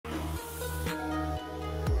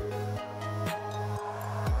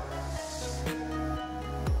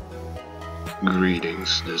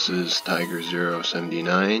Greetings, this is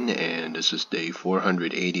Tiger079 and this is day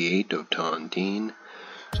 488 of Tontine.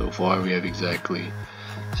 So far we have exactly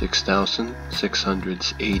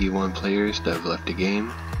 6,681 players that have left the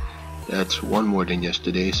game. That's one more than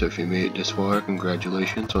yesterday, so if you made it this far,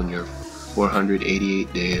 congratulations on your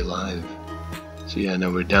 488 day alive. So yeah,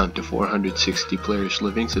 now we're down to 460 players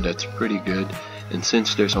living, so that's pretty good. And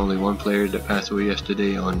since there's only one player that passed away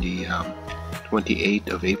yesterday on the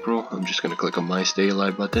 28th of April, I'm just going to click on my stay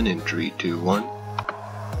alive button in 3, 2, 1.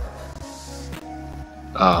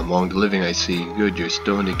 Among the living I see. Good, you're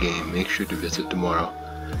still in the game. Make sure to visit tomorrow.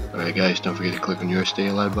 Alright guys, don't forget to click on your stay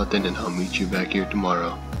alive button and I'll meet you back here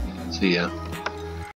tomorrow. See ya.